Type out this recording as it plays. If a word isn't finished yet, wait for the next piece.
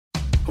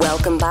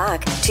Welcome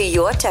back to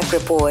Your Tech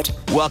Report.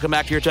 Welcome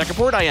back to Your Tech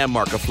Report. I am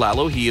Mark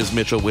Aflalo. He is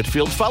Mitchell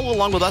Whitfield. Follow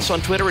along with us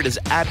on Twitter. It is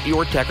at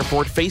Your Tech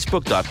Report,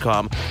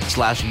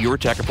 Facebook.com/Your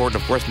Tech Report. And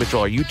of course,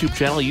 Mitchell, our YouTube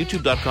channel,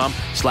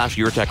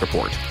 YouTube.com/Your Tech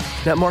Report.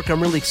 Now, Mark, I'm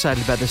really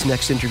excited about this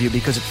next interview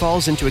because it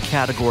falls into a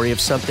category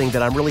of something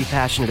that I'm really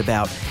passionate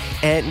about.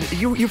 And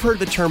you've heard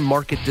the term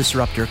market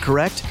disruptor,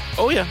 correct?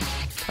 Oh, yeah.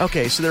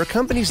 Okay, so there are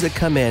companies that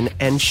come in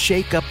and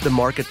shake up the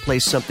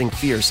marketplace something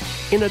fierce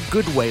in a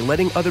good way,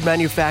 letting other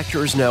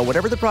manufacturers know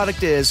whatever the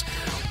product is,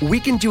 we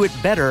can do it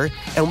better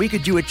and we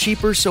could do it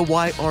cheaper, so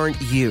why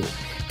aren't you?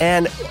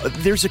 And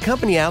there's a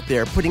company out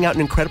there putting out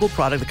an incredible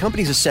product. The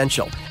company's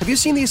Essential. Have you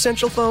seen the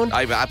Essential phone?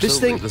 I've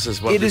absolutely.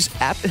 It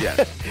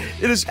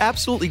is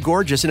absolutely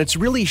gorgeous, and it's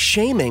really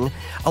shaming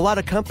a lot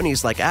of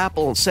companies like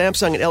Apple and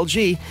Samsung and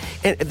LG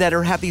that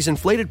have these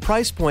inflated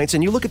price points.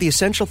 And you look at the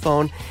Essential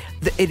phone,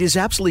 it is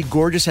absolutely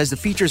gorgeous, has the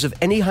features of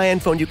any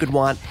high-end phone you could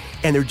want,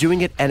 and they're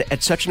doing it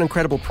at such an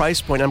incredible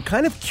price point. I'm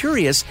kind of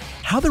curious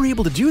how they're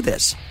able to do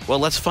this. Well,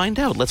 let's find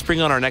out. Let's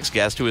bring on our next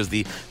guest, who is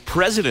the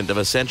president of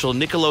Essential,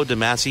 Niccolo de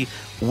Masi.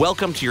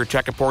 Welcome to Your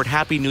Tech Report.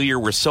 Happy New Year.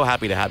 We're so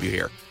happy to have you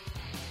here.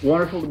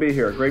 Wonderful to be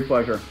here. Great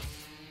pleasure.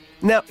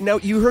 Now,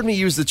 you heard me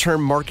use the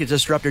term market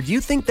disruptor. Do you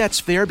think that's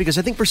fair? Because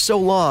I think for so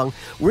long,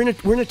 we're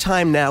in a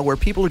time now where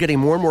people are getting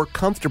more and more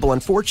comfortable,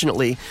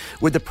 unfortunately,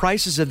 with the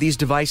prices of these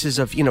devices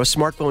of,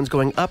 smartphones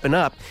going up and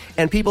up.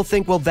 And people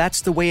think, well,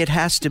 that's the way it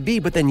has to be.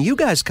 But then you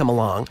guys come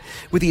along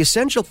with the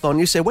Essential phone.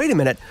 You say, wait a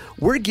minute,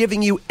 we're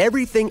giving you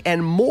everything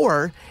and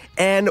more,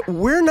 and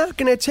we're not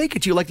going to take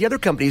it to you like the other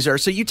companies are.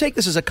 So you take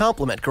this as a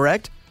compliment,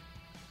 correct?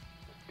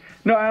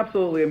 No,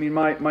 absolutely. I mean,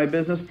 my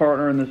business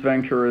partner in this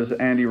venture is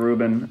Andy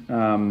Rubin.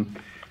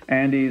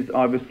 Andy's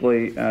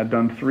obviously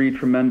done 3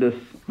 tremendous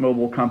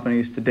mobile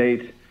companies to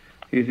date.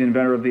 He's the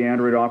inventor of the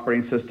Android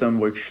operating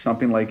system, which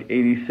something like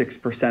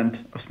 86%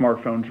 of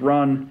smartphones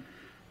run.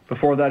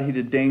 Before that, he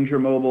did Danger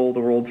Mobile, the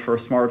world's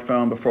first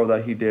smartphone. Before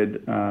that, he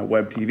did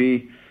Web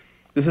TV.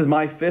 This is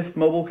my 5th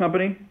mobile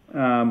company.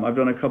 I've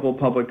done a couple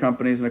public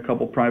companies and a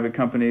couple private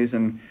companies,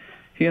 and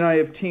he and I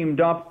have teamed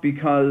up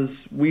because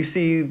we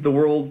see the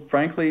world,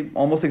 frankly,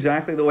 almost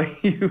exactly the way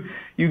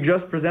you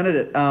just presented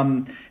it.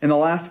 In the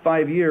last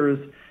 5 years,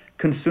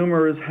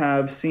 consumers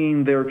have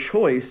seen their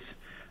choice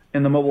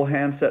in the mobile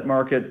handset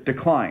market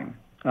decline.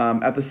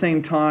 At the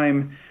same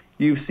time,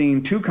 you've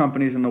seen 2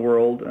 companies in the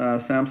world,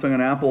 Samsung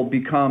and Apple,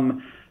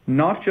 become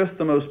not just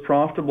the most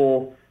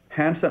profitable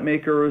handset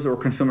makers or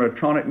consumer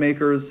electronic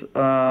makers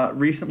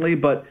recently,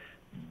 but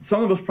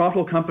some of the most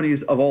profitable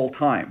companies of all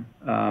time.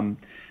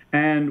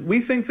 And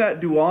we think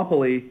that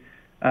duopoly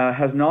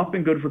has not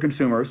been good for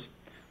consumers.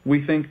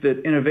 We think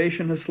that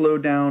innovation has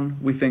slowed down.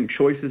 We think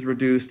choice is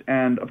reduced.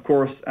 And, of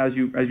course, as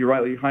you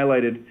rightly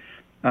highlighted,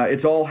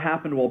 it's all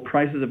happened while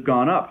prices have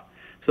gone up.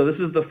 So this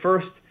is the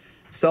first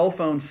cell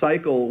phone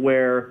cycle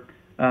where,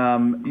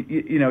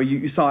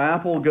 you saw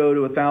Apple go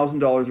to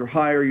 $1,000 or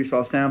higher. You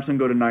saw Samsung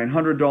go to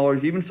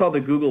 $900. You even saw the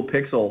Google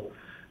Pixel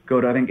go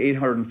to, I think,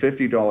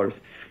 $850.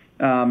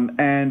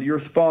 And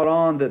you're spot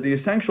on that the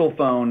Essential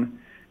phone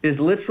is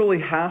literally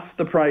half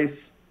the price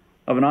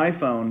of an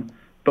iPhone,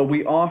 but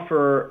we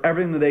offer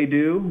everything that they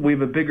do. We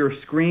have a bigger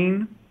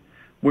screen.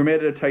 We're made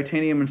out of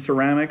titanium and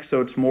ceramic,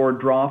 so it's more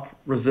drop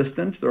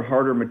resistant. They're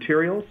harder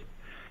materials.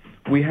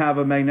 We have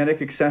a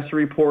magnetic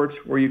accessory port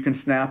where you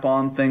can snap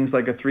on things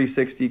like a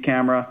 360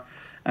 camera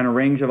and a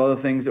range of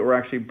other things that we're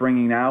actually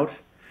bringing out.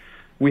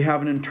 We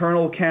have an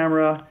internal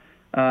camera,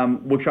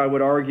 which I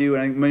would argue,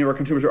 and many of our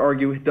consumers would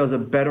argue, does a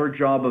better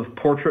job of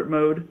portrait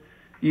mode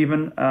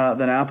even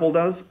than Apple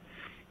does.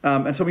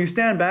 And so when you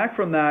stand back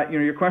from that,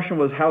 your question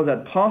was, how is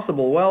that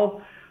possible?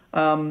 Well,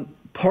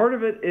 part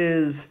of it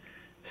is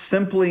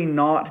simply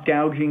not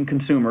gouging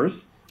consumers,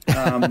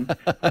 and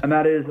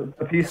that is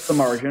a piece of the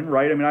margin,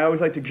 right? I mean, I always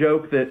like to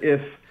joke that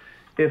if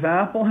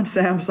Apple and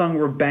Samsung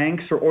were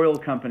banks or oil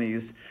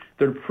companies,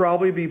 there'd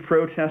probably be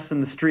protests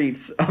in the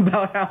streets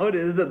about how it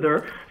is that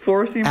they're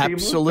forcing people to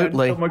spend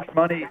so much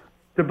money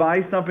to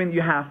buy something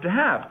you have to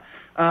have.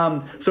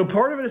 So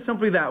part of it is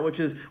simply that, which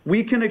is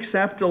we can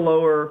accept a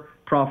lower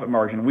profit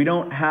margin. We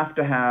don't have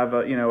to have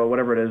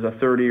whatever it is, a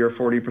 30 or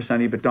 40%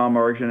 EBITDA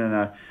margin and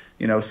a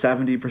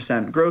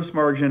 70% gross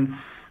margin.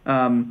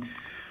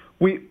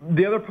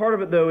 The other part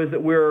of it though is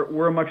that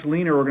we're a much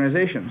leaner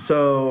organization.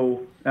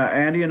 So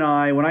Andy and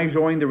I, when I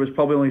joined, there was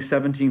probably only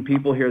 17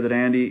 people here that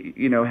Andy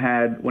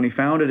had when he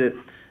founded it.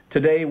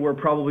 Today we're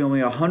probably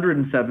only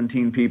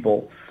 117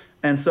 people.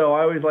 And so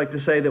I always like to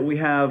say that we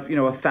have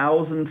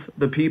 1,000th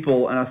the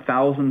people and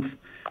 1,000th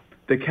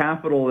the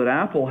capital that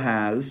Apple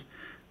has.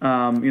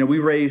 We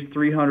raised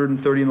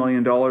 $330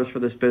 million for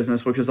this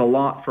business, which is a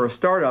lot for a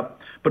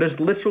startup, but it's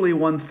literally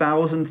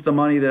 1,000th the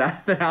money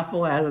that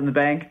Apple has in the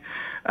bank,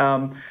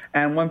 and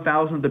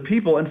 1,000th the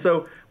people. And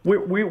so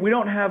we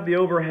don't have the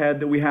overhead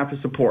that we have to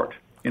support.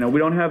 We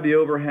don't have the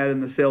overhead in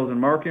the sales and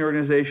marketing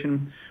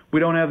organization. We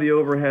don't have the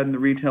overhead in the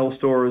retail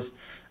stores.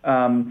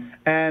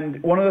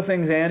 And one of the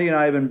things Andy and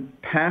I have been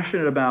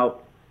passionate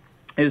about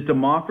is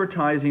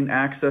democratizing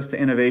access to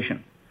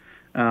innovation.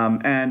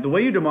 And the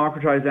way you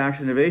democratize access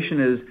to innovation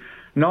is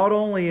not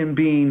only in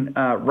being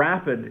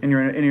rapid in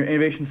your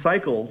innovation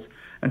cycles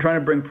and trying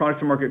to bring products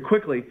to market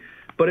quickly,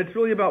 but it's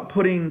really about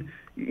putting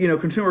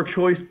consumer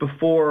choice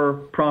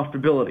before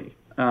profitability.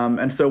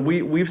 And so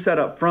we've said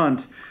up front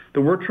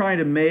that we're trying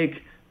to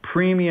make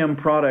premium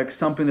products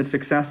something that's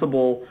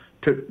accessible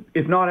to,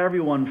 if not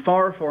everyone,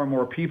 far, far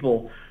more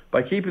people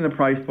by keeping the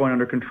price point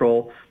under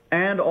control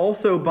and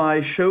also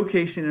by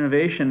showcasing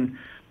innovation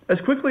as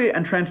quickly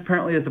and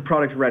transparently as the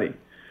product's ready.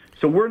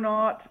 So we're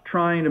not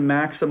trying to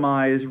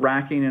maximize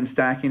racking and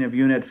stacking of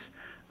units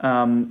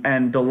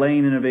and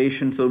delaying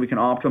innovation so that we can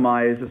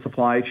optimize the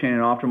supply chain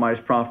and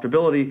optimize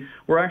profitability.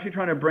 We're actually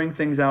trying to bring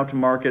things out to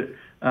market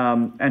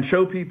and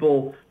show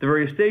people the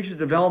various stages of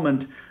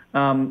development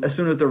as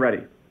soon as they're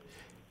ready.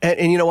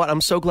 And you know what?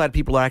 I'm so glad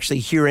people are actually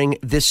hearing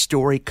this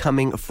story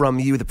coming from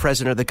you, the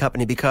president of the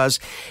company, because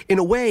in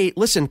a way,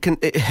 listen,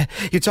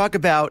 you talk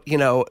about,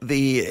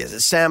 the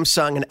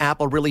Samsung and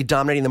Apple really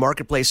dominating the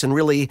marketplace and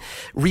really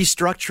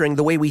restructuring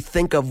the way we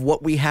think of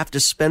what we have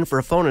to spend for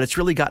a phone. And it's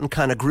really gotten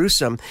kind of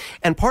gruesome.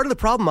 And part of the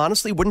problem,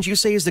 honestly, wouldn't you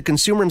say, is the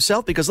consumer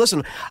himself? Because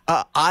listen,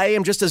 I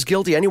am just as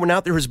guilty. Anyone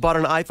out there who's bought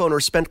an iPhone or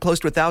spent close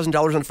to $1,000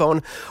 on a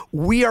phone,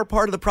 we are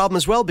part of the problem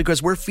as well,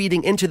 because we're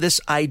feeding into this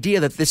idea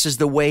that this is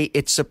the way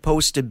it's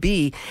supposed to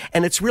be,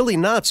 and it's really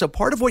not. So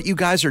part of what you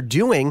guys are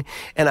doing,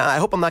 and I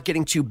hope I'm not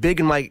getting too big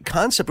in my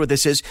concept with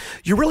this, is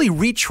you're really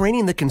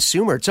retraining the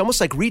consumer. It's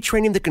almost like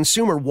retraining the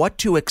consumer what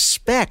to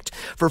expect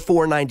for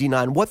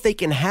 $499, what they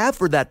can have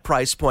for that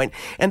price point,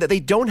 and that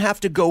they don't have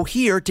to go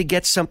here to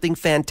get something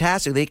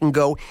fantastic. They can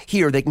go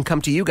here, they can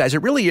come to you guys.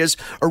 It really is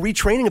a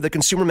retraining of the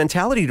consumer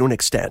mentality to an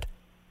extent.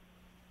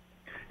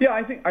 Yeah,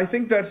 I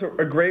think that's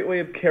a great way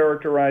of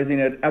characterizing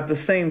it. At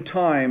the same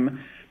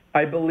time,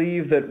 I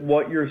believe that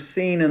what you're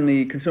seeing in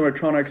the consumer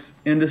electronics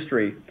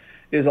industry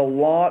is a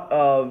lot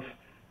of,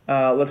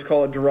 let's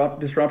call it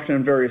disruption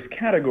in various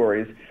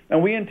categories.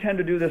 And we intend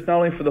to do this not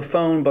only for the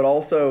phone, but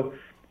also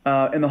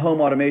in the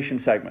home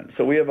automation segment.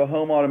 So we have a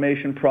home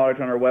automation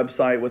product on our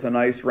website with a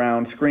nice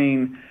round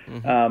screen.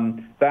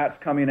 Mm-hmm. That's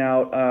coming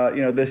out,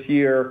 this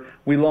year.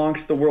 We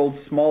launched the world's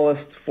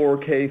smallest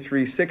 4K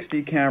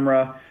 360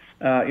 camera,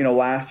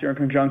 last year in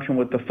conjunction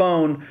with the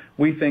phone.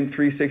 We think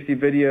 360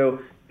 video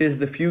is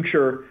the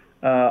future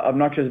of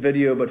not just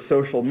video but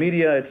social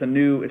media.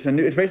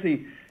 It's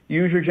basically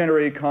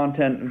user-generated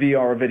content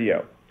VR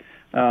video.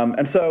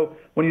 And so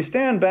when you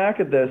stand back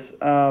at this,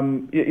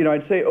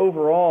 I'd say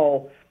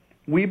overall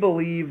we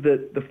believe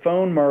that the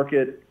phone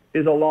market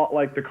is a lot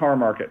like the car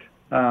market.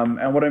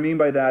 And what I mean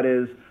by that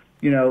is,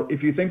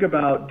 if you think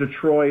about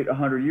Detroit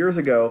 100 years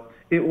ago,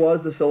 it was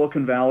the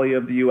Silicon Valley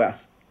of the U.S.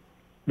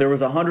 There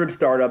was 100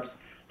 startups,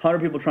 100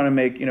 people trying to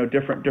make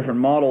different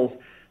models.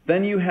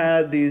 Then you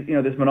had these,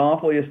 this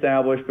monopoly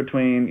established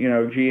between,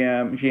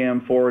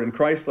 GM, Ford, and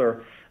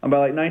Chrysler. And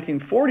by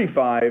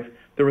 1945,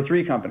 there were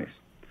 3 companies.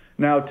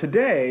 Now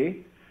today,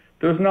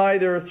 there's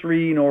neither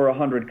 3 nor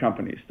 100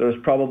 companies. There's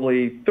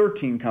probably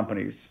 13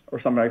 companies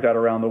or something like that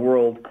around the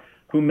world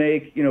who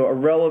make, a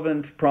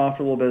relevant,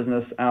 profitable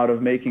business out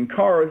of making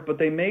cars. But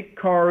they make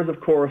cars,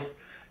 of course,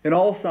 in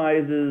all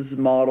sizes,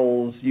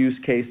 models, use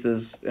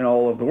cases in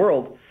all of the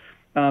world.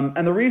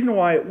 And the reason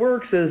why it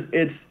works is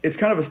it's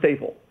kind of a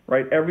staple.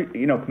 Right?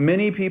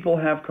 Many people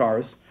have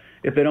cars.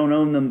 If they don't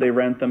own them, they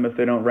rent them. If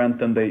they don't rent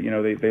them, they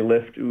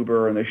Lyft,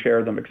 Uber, and they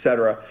share them,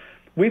 etc.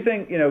 We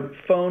think,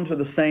 phones are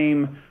the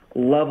same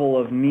level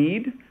of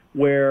need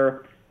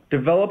where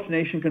developed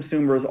nation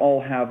consumers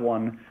all have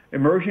one.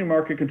 Emerging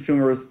market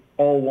consumers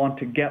all want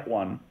to get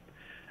one.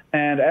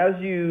 And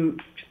as you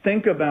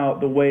think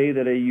about the way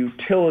that a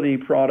utility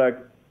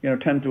product,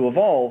 tend to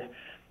evolve,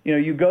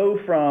 you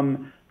go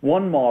from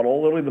one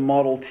model, literally the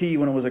Model T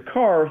when it was a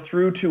car,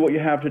 through to what you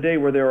have today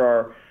where there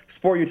are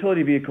sport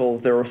utility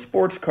vehicles, there are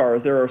sports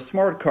cars, there are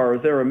smart cars,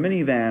 there are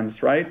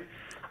minivans, right?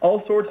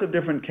 All sorts of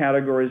different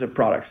categories of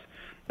products.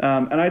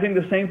 And I think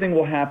the same thing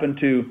will happen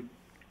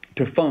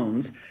to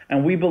phones.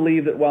 And we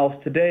believe that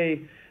whilst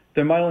today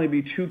there might only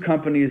be 2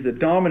 companies that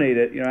dominate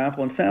it,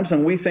 Apple and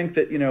Samsung, we think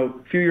that,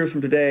 a few years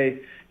from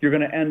today, you're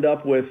going to end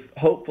up with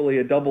hopefully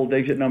a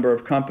double-digit number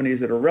of companies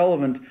that are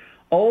relevant,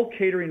 all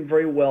catering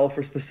very well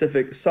for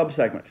specific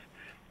subsegments.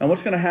 And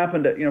what's going to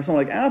happen to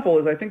someone like Apple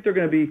is I think they're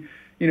going to be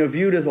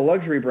viewed as a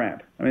luxury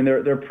brand. I mean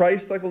they're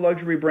priced like a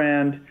luxury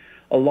brand.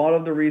 A lot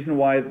of the reason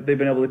why they've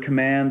been able to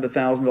command the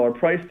 $1,000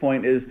 price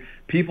point is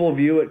people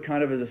view it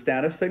kind of as a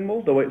status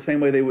signal, the same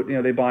way they would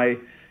they buy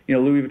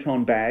Louis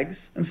Vuitton bags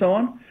and so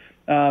on.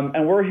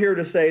 And we're here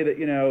to say that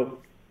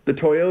the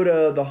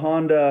Toyota, the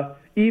Honda,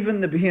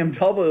 even the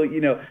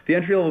BMW, the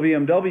entry level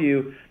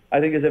BMW, I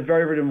think is a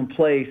very, very different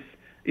place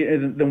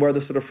than where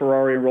the sort of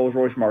Ferrari and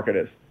Rolls-Royce market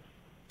is.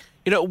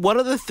 One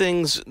of the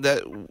things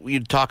that you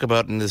talk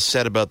about and is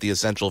said about the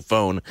Essential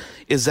phone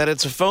is that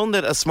it's a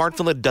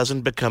smartphone that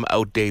doesn't become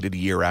outdated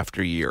year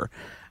after year.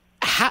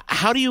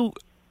 How do you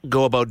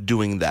go about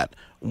doing that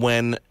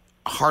when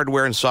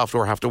hardware and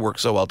software have to work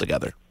so well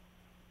together?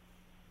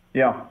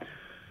 Yeah.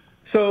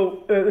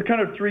 So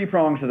kind of three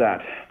prongs to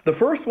that. The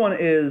first one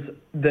is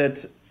that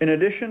in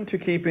addition to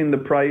keeping the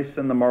price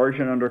and the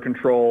margin under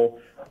control,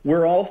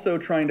 we're also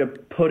trying to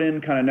put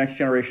in kind of next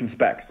generation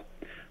specs.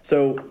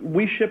 So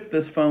we ship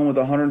this phone with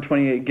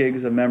 128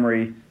 gigs of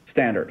memory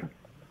standard,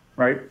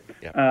 right?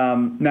 Yeah.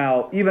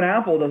 Now, even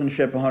Apple doesn't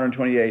ship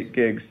 128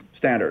 gigs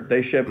standard.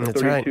 They ship a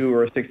 32 right.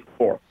 or a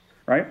 64,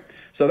 right?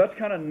 So that's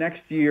kind of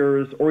next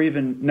year's, or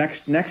even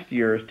next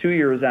year's, 2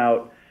 years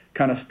out,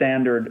 kind of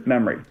standard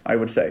memory, I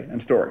would say,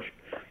 and storage.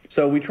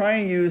 So we try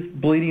and use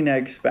bleeding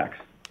edge specs.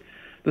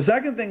 The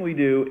second thing we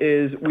do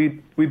is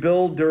we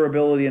build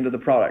durability into the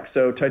product.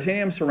 So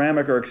titanium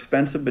ceramic are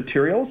expensive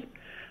materials,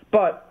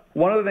 but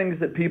one of the things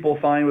that people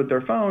find with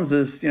their phones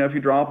is, if you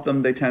drop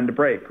them, they tend to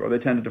break or they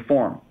tend to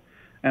deform.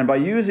 And by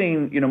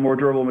using, more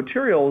durable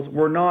materials,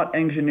 we're not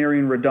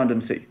engineering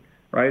redundancy,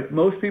 right?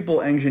 Most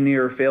people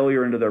engineer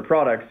failure into their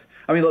products.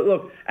 I mean,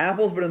 look,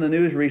 Apple's been in the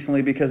news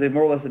recently because they've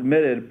more or less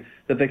admitted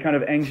that they kind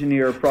of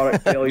engineer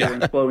product failure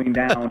and slowing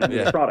down in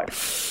the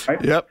product,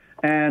 right? Yep.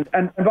 And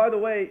by the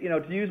way,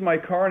 to use my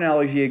car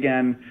analogy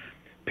again,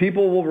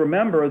 people will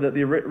remember that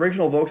the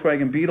original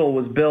Volkswagen Beetle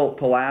was built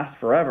to last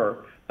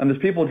forever, and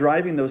there's people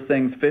driving those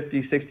things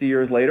 50, 60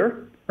 years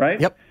later,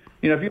 right? Yep.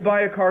 If you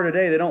buy a car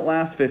today, they don't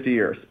last 50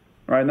 years,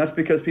 right? And that's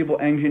because people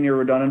engineer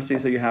redundancy,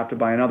 so you have to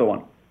buy another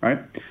one, right?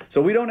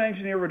 So we don't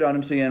engineer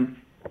redundancy in.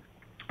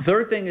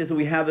 Third thing is that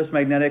we have this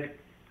magnetic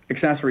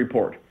accessory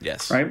port.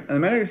 Yes. Right? And the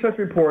magnetic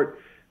accessory port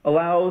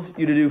allows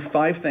you to do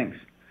 5 things.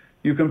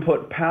 You can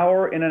put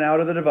power in and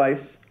out of the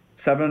device,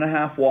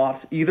 7.5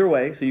 watts either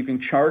way, so you can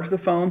charge the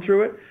phone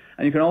through it,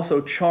 and you can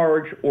also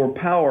charge or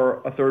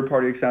power a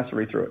third-party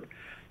accessory through it.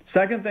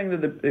 Second thing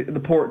that the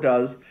port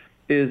does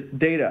is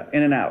data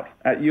in and out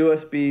at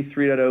USB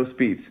 3.0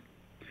 speeds.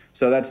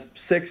 So that's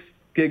 6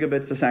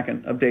 gigabits a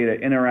second of data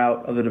in or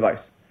out of the device.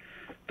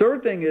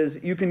 Third thing is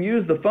you can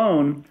use the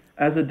phone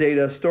as a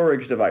data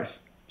storage device.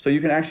 So you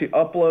can actually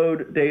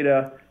upload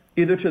data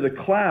either to the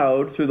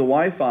cloud through the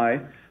Wi-Fi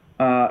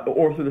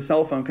or through the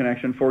cell phone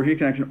connection, 4G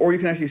connection, or you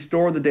can actually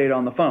store the data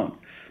on the phone.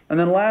 And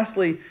then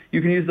lastly,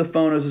 you can use the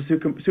phone as a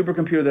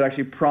supercomputer that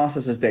actually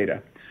processes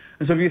data.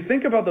 And so if you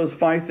think about those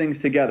 5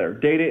 things together,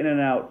 data in and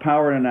out,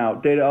 power in and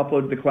out, data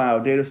upload to the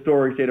cloud, data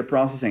storage, data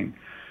processing,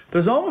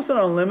 there's almost an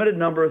unlimited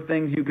number of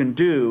things you can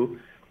do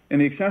in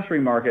the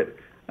accessory market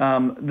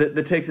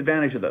that takes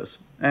advantage of those.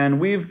 And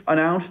we've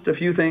announced a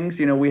few things.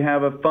 We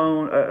have a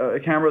phone, a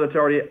camera that's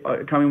already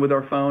coming with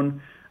our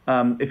phone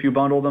if you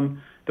bundle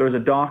them. There's a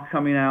dock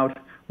coming out.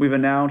 We've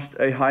announced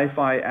a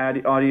hi-fi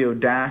audio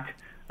DAC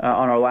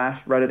on our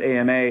last Reddit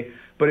AMA.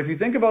 But if you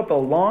think about the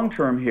long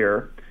term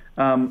here,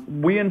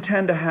 we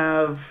intend to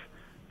have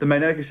the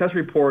magnetic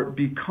accessory port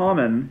be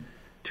common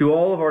to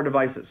all of our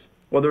devices.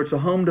 Whether it's a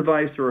home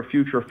device or a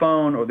future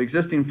phone or the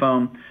existing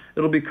phone,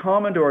 it'll be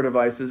common to our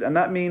devices, and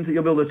that means that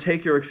you'll be able to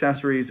take your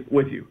accessories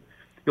with you.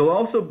 You'll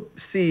also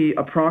see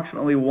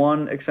approximately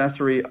 1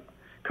 accessory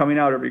coming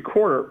out every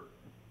quarter,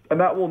 and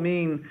that will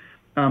mean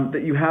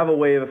that you have a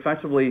way of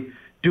effectively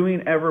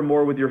doing ever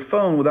more with your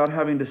phone without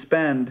having to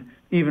spend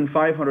even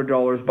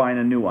 $500 buying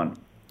a new one.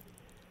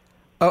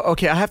 Oh,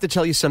 okay, I have to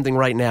tell you something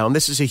right now, and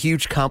this is a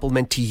huge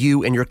compliment to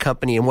you and your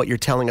company and what you're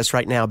telling us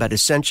right now about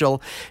Essential,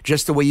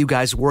 just the way you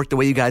guys work, the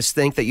way you guys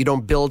think, that you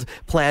don't build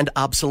planned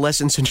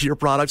obsolescence into your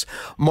products.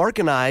 Mark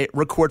and I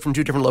record from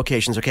 2 different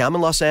locations, okay? I'm in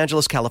Los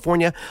Angeles,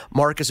 California.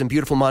 Mark is in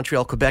beautiful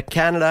Montreal, Quebec,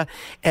 Canada,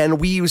 and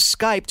we use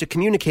Skype to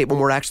communicate when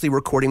we're actually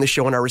recording the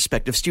show in our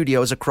respective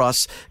studios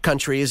across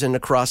countries and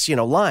across,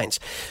 lines.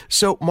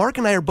 So Mark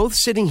and I are both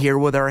sitting here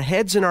with our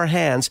heads in our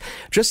hands,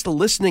 just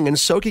listening and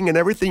soaking in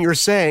everything you're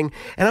saying,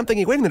 and I'm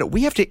thinking, wait a minute,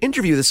 we have to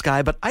interview this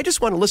guy, but I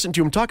just want to listen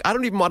to him talk. I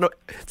don't even want to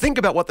think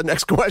about what the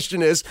next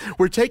question is.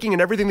 We're taking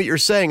in everything that you're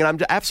saying, and I'm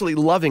absolutely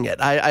loving it.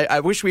 I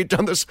wish we'd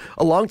done this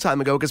a long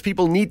time ago because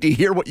people need to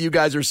hear what you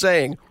guys are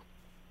saying.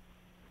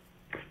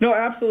 No,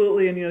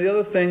 absolutely. And the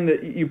other thing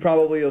that you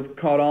probably have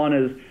caught on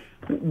is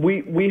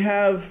we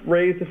have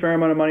raised a fair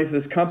amount of money for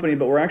this company,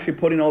 but we're actually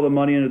putting all the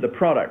money into the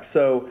product.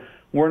 So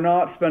we're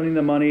not spending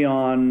the money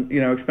on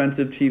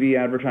expensive TV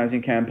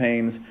advertising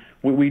campaigns.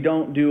 We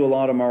don't do a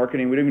lot of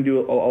marketing. We don't even do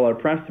a lot of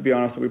press, to be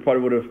honest. We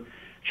probably would have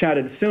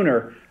chatted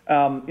sooner.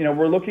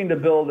 We're looking to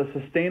build a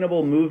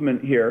sustainable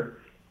movement here,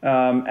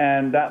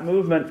 and that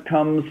movement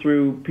comes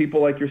through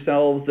people like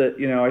yourselves that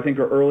I think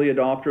are early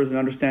adopters and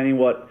understanding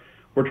what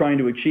we're trying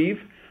to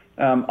achieve.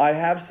 I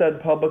have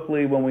said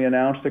publicly when we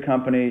announced the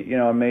company,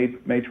 on May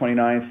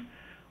 29th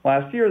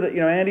last year, that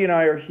Andy and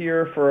I are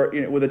here for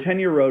with a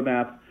 10-year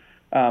roadmap.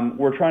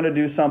 We're trying to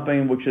do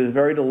something which is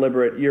very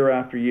deliberate year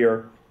after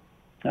year.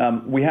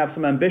 We have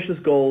some ambitious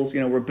goals.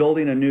 We're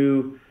building a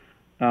new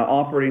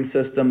operating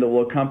system that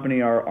will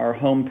accompany our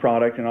home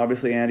product, and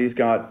obviously Andy's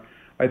got,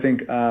 I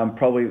think,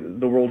 probably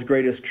the world's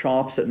greatest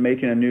chops at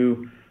making a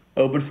new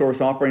open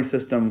source operating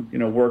system,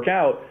 work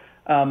out.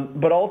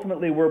 But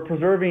ultimately, we're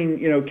preserving,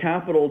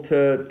 capital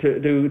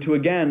to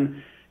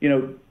again,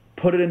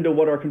 put it into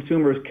what our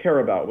consumers care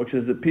about, which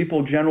is that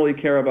people generally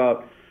care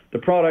about the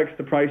products,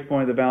 the price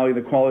point, the value,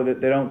 the quality. That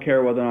they don't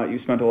care whether or not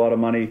you spent a lot of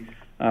money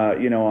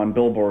on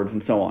billboards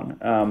and so on.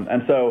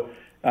 And so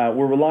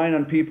we're relying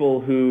on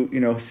people who,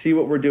 see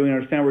what we're doing,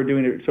 understand what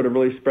we're doing to sort of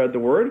really spread the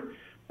word.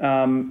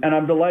 And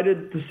I'm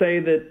delighted to say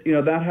that,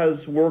 that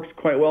has worked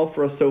quite well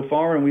for us so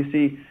far, and we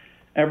see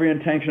every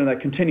intention of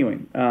that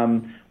continuing.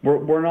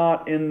 We're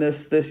not in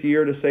this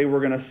year to say we're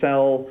going to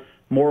sell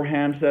more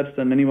handsets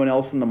than anyone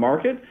else in the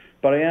market,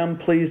 but I am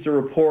pleased to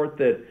report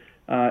that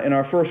in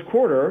our first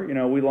quarter,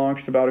 we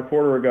launched about a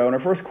quarter ago. In our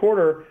first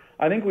quarter,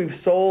 I think we've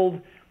sold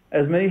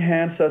as many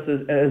handsets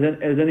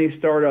as any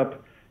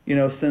startup,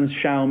 since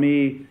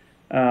Xiaomi,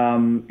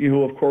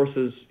 who of course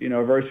is,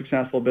 a very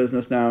successful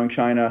business now in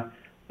China,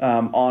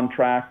 on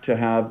track to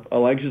have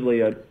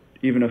allegedly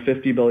even a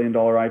 $50 billion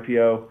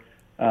IPO,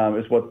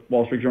 is what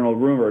Wall Street Journal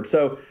rumored.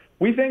 So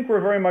we think we're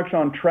very much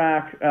on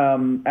track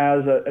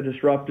as a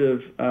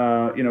disruptive,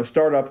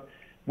 startup.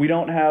 We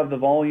don't have the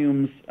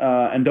volumes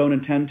and don't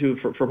intend to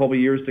for probably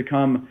years to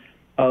come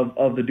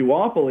of the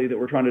duopoly that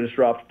we're trying to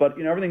disrupt.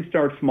 But everything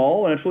starts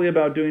small, and it's really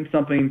about doing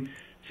something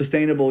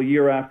sustainable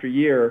year after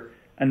year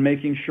and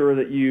making sure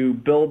that you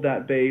build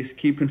that base,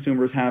 keep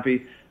consumers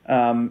happy,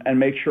 and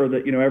make sure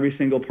that every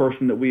single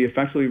person that we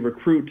effectively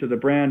recruit to the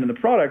brand and the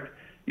product,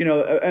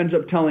 ends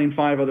up telling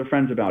 5 other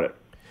friends about it.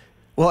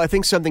 Well, I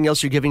think something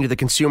else you're giving to the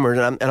consumer,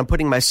 and I'm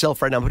putting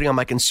myself right now, I'm putting on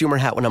my consumer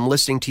hat when I'm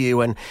listening to you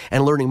and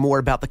learning more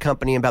about the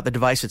company and about the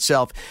device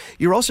itself.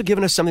 You're also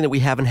giving us something that we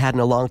haven't had in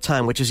a long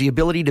time, which is the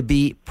ability to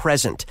be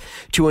present,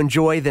 to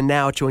enjoy the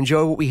now, to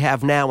enjoy what we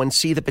have now and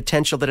see the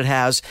potential that it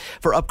has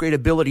for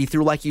upgradability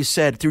through, like you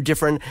said, through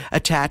different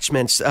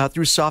attachments,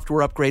 through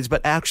software upgrades,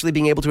 but actually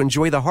being able to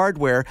enjoy the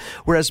hardware.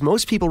 Whereas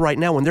most people right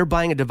now, when they're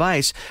buying a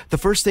device, the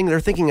first thing they're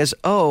thinking is,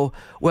 oh,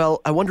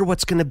 well, I wonder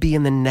what's going to be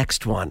in the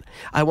next one.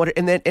 I wonder,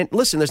 and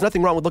listen, there's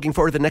nothing wrong with looking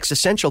forward to the next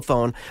essential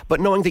phone, but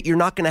knowing that you're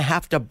not going to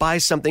have to buy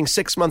something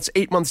 6 months,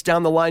 8 months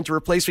down the line to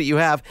replace what you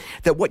have,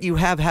 that what you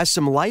have has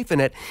some life in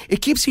it.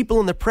 It keeps people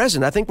in the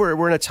present. I think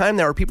we're in a time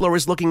now where people are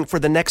always looking for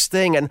the next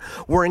thing and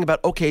worrying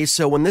about, okay,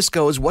 so when this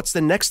goes, what's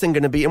the next thing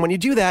going to be? And when you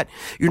do that,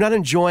 you're not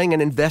enjoying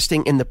and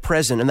investing in the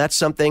present. And that's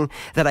something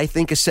that I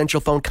think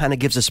Essential Phone kind of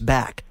gives us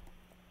back.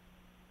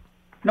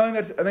 No,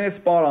 I think it's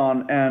spot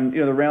on. And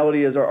the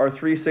reality is our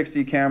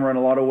 360 camera in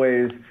a lot of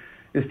ways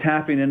is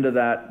tapping into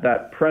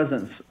that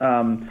presence.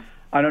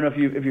 I don't know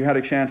if you had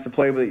a chance to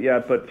play with it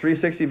yet, but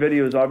 360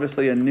 video is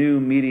obviously a new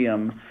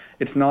medium.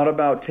 It's not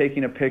about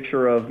taking a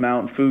picture of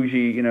Mount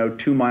Fuji,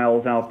 2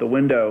 miles out the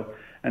window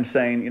and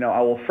saying,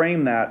 I will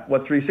frame that.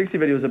 What 360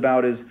 video is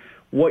about is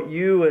what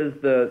you as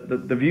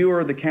the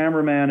viewer, the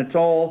cameraman, it's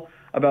all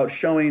about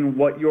showing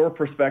what your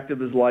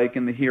perspective is like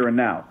in the here and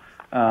now.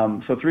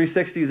 So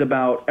 360 is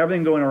about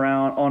everything going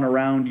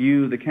around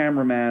you, the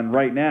cameraman,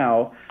 right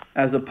now,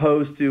 as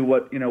opposed to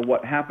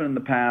what happened in the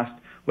past,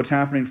 what's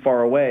happening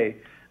far away.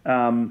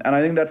 And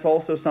I think that's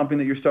also something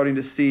that you're starting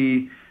to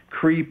see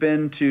creep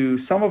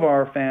into some of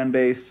our fan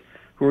base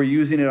who are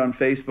using it on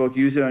Facebook,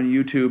 use it on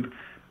YouTube.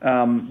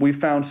 We've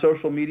found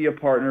social media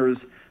partners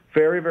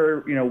very,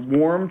 very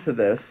warm to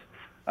this,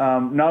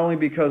 not only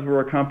because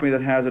we're a company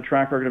that has a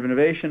track record of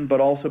innovation,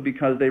 but also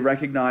because they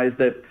recognize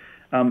that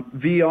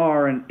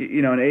VR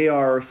and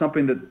AR are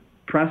something that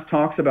press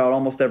talks about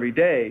almost every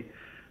day,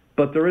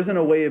 but there isn't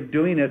a way of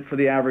doing it for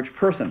the average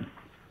person.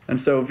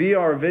 And so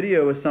VR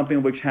video is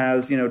something which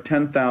has,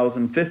 $10,000,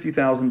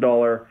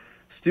 $50,000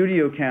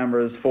 studio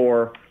cameras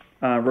for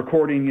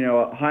recording,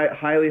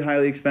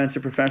 highly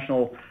expensive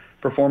professional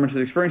performances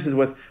experiences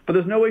with. But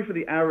there's no way for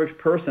the average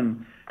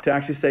person to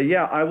actually say,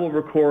 yeah, I will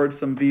record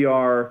some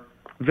VR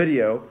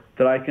video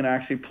that I can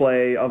actually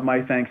play of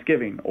my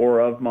Thanksgiving or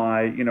of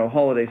my,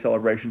 holiday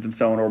celebrations and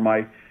so on, or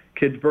my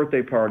kid's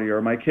birthday party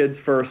or my kid's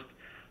first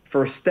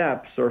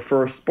steps or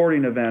first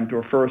sporting event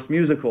or first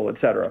musical,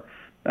 etc.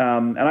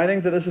 And I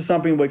think that this is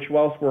something which,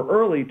 whilst we're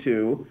early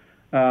to,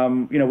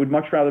 we'd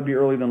much rather be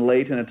early than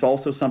late, and it's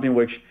also something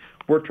which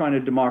we're trying to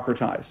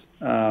democratize,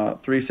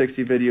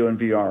 360 video and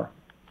VR.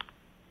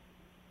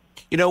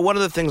 One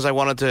of the things I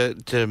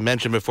wanted to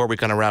mention before we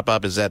kind of wrap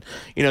up is that,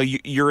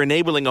 you're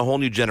enabling a whole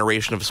new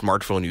generation of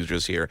smartphone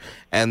users here.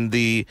 And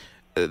the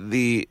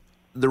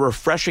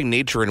refreshing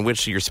nature in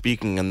which you're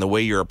speaking and the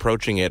way you're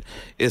approaching it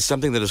is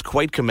something that is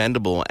quite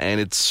commendable. And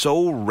it's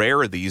so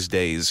rare these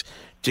days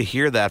to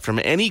hear that from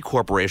any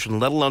corporation,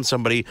 let alone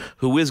somebody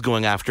who is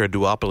going after a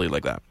duopoly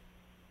like that.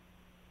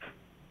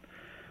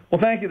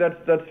 Well, thank you.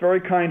 That's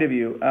very kind of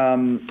you.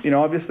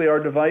 Obviously our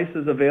device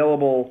is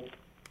available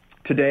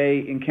today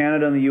in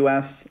Canada and the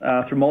U.S.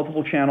 Through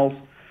multiple channels.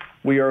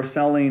 We are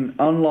selling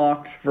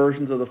unlocked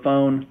versions of the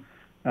phone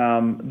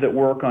that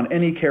work on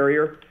any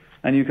carrier,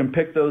 and you can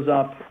pick those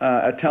up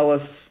at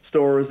TELUS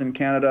stores in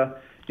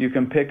Canada. You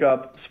can pick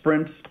up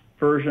Sprint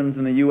versions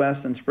in the U.S.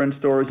 and Sprint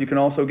stores. You can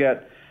also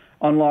get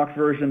unlocked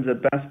versions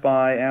at Best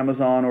Buy,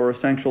 Amazon, or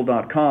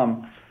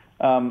Essential.com.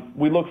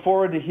 We look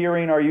forward to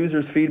hearing our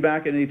users'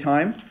 feedback at any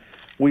time.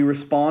 We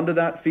respond to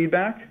that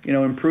feedback.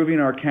 Improving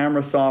our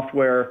camera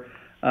software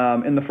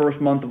in the first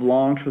month of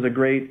launch was a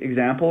great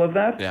example of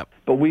that. Yep.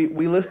 But we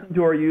listen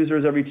to our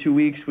users every 2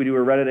 weeks. We do a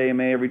Reddit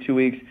AMA every 2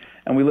 weeks,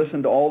 and we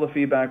listen to all the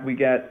feedback we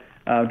get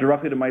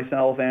directly to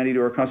myself, Andy,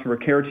 to our customer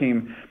care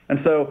team. And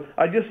so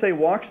I just say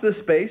watch this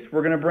space.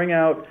 We're going to bring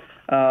out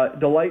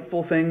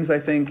delightful things, I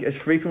think, as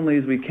frequently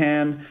as we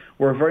can.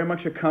 We're very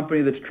much a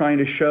company that's trying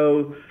to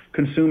show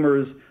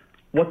consumers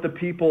what the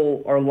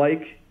people are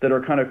like that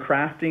are kind of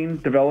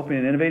crafting, developing,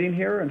 and innovating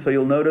here. And so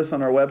you'll notice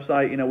on our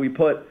website, we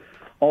put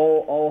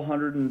all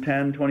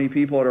 110, 20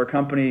 people at our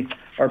company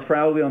are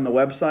proudly on the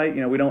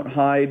website. We don't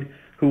hide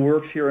who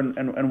works here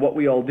and what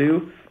we all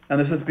do. And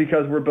this is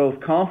because we're both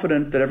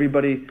confident that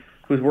everybody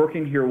who's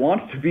working here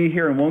wants to be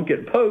here and won't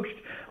get poached,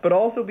 but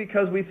also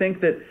because we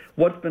think that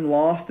what's been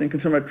lost in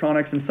consumer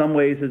electronics in some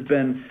ways has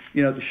been,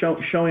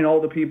 showing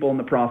all the people in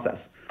the process.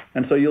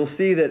 And so you'll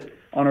see that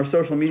on our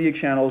social media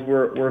channels,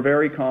 we're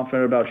very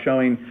confident about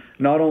showing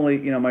not only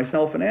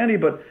myself and Andy,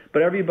 but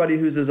everybody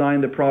who's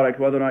designed the product,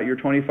 whether or not you're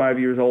 25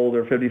 years old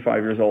or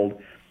 55 years old,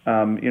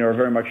 are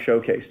very much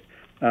showcased.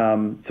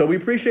 So we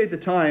appreciate the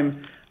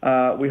time.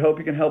 We hope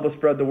you can help us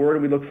spread the word,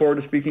 and we look forward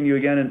to speaking to you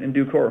again in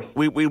due course.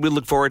 We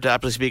look forward to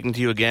absolutely speaking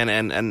to you again,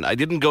 and I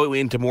didn't go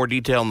into more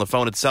detail on the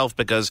phone itself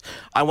because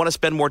I want to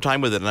spend more time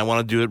with it, and I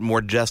want to do it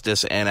more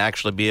justice and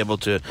actually be able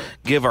to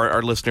give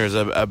our listeners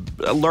a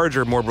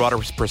larger, more broader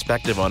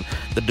perspective on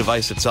the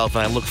device itself,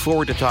 and I look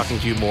forward to talking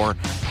to you more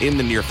in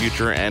the near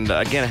future. And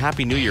again,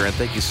 Happy New Year, and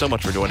thank you so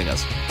much for joining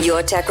us.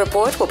 Your Tech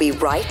Report will be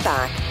right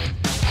back.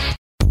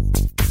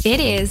 It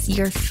is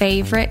your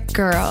favorite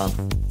girl.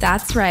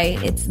 That's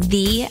right, it's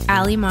the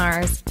Allie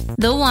Mars,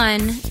 the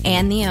one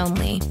and the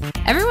only.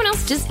 Everyone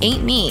else just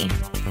ain't me.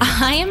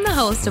 I am the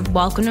host of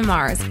Welcome to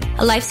Mars,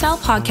 a lifestyle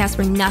podcast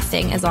where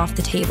nothing is off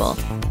the table.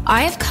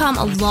 I have come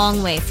a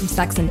long way from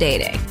sex and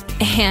dating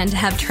and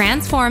have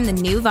transformed the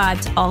new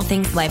vibe to all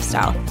things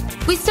lifestyle.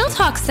 We still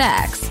talk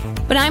sex,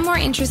 but I'm more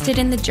interested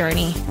in the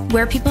journey,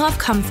 where people have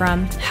come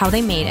from, how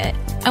they made it,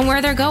 and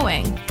where they're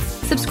going.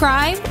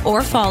 Subscribe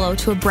or follow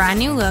to a brand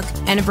new look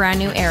and a brand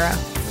new era.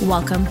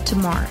 Welcome to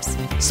Mars.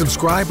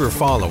 Subscribe or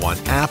follow on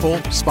Apple,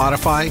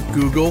 Spotify,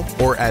 Google,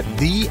 or at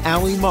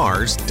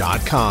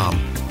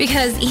thealliemars.com.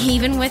 Because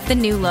even with the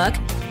new look,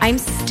 I'm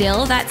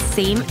still that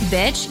same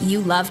bitch you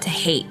love to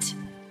hate.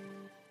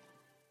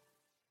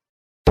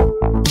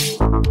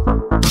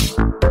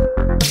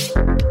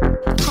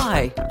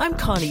 Hi, I'm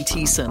Connie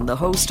Thiessen, the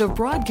host of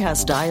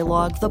Broadcast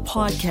Dialogue, the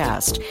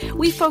podcast.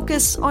 We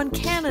focus on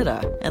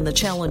Canada and the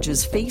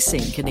challenges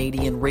facing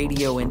Canadian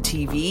radio and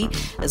TV,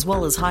 as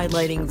well as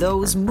highlighting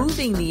those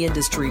moving the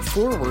industry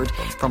forward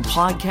from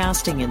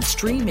podcasting and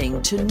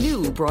streaming to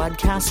new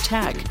broadcast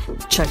tech.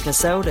 Check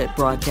us out at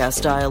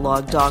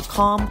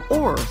broadcastdialogue.com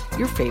or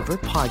your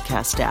favorite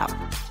podcast app.